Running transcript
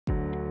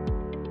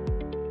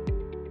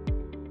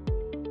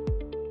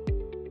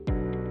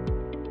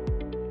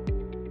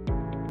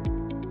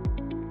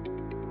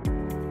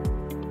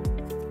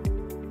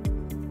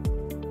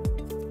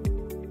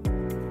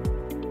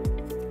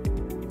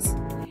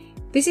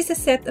This is a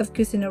set of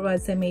Cuisenaire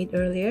rods I made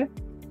earlier.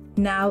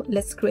 Now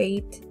let's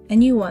create a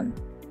new one.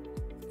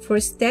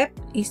 First step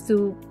is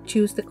to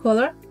choose the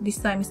color. This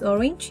time is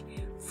orange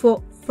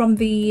from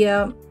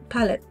the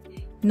palette.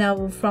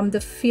 Now from the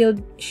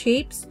filled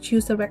shapes,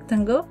 choose a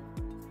rectangle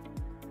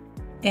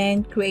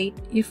and create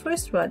your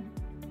first rod.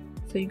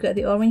 So you got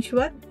the orange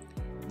rod.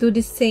 Do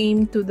the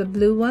same to the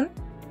blue one.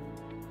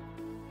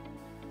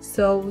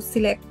 So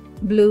select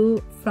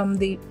blue from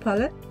the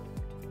palette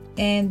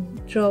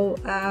and draw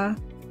a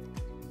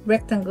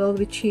rectangle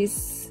which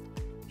is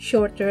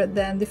shorter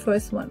than the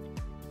first one,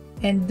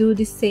 and do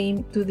the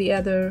same to the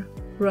other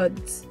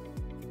rods.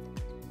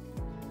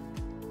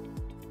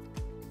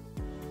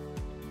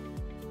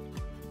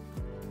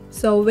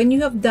 So when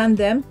you have done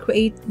them,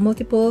 create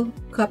multiple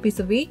copies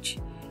of each.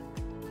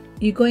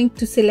 You're going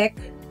to select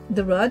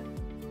the rod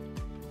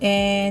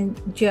and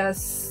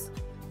just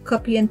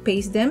copy and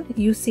paste them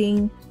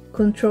using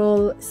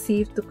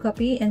Ctrl+C to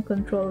copy and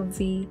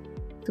Ctrl+V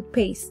to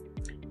paste.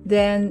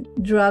 Then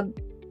drag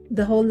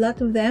the whole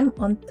lot of them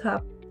on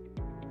top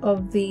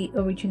of the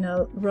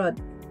original rod.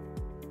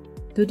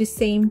 Do the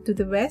same to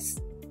the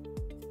rest.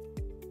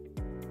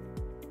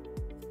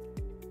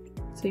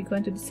 So you're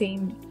going to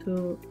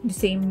do the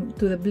same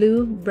to the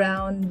blue,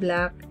 brown,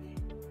 black,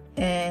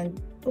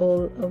 and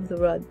all of the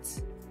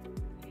rods.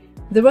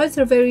 The rods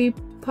are very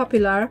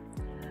popular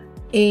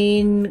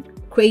in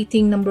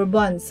creating number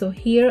bonds. So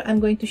here I'm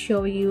going to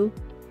show you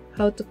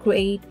how to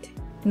create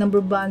number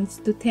bonds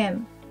to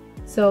 10.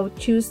 So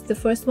choose the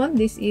first one.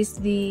 This is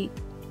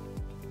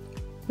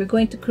we're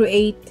going to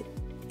create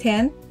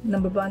 10,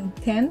 number bond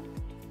 10.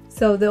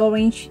 So the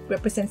orange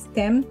represents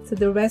 10. So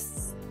the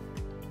rest,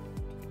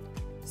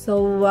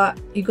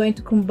 you're going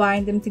to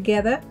combine them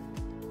together.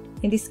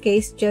 In this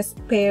case,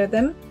 just pair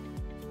them.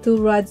 2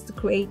 rods to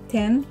create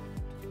 10,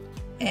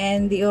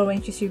 and the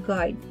orange is your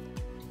guide.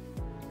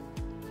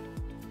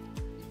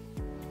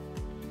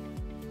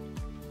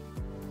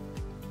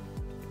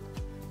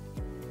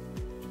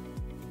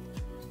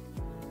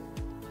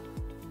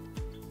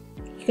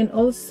 You can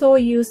also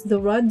use the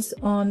rods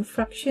on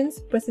fractions,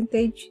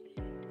 percentage,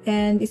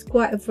 and it's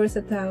quite a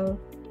versatile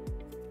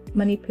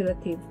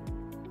manipulative.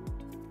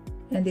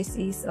 And this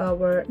is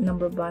our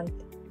number bond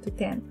to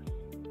 10.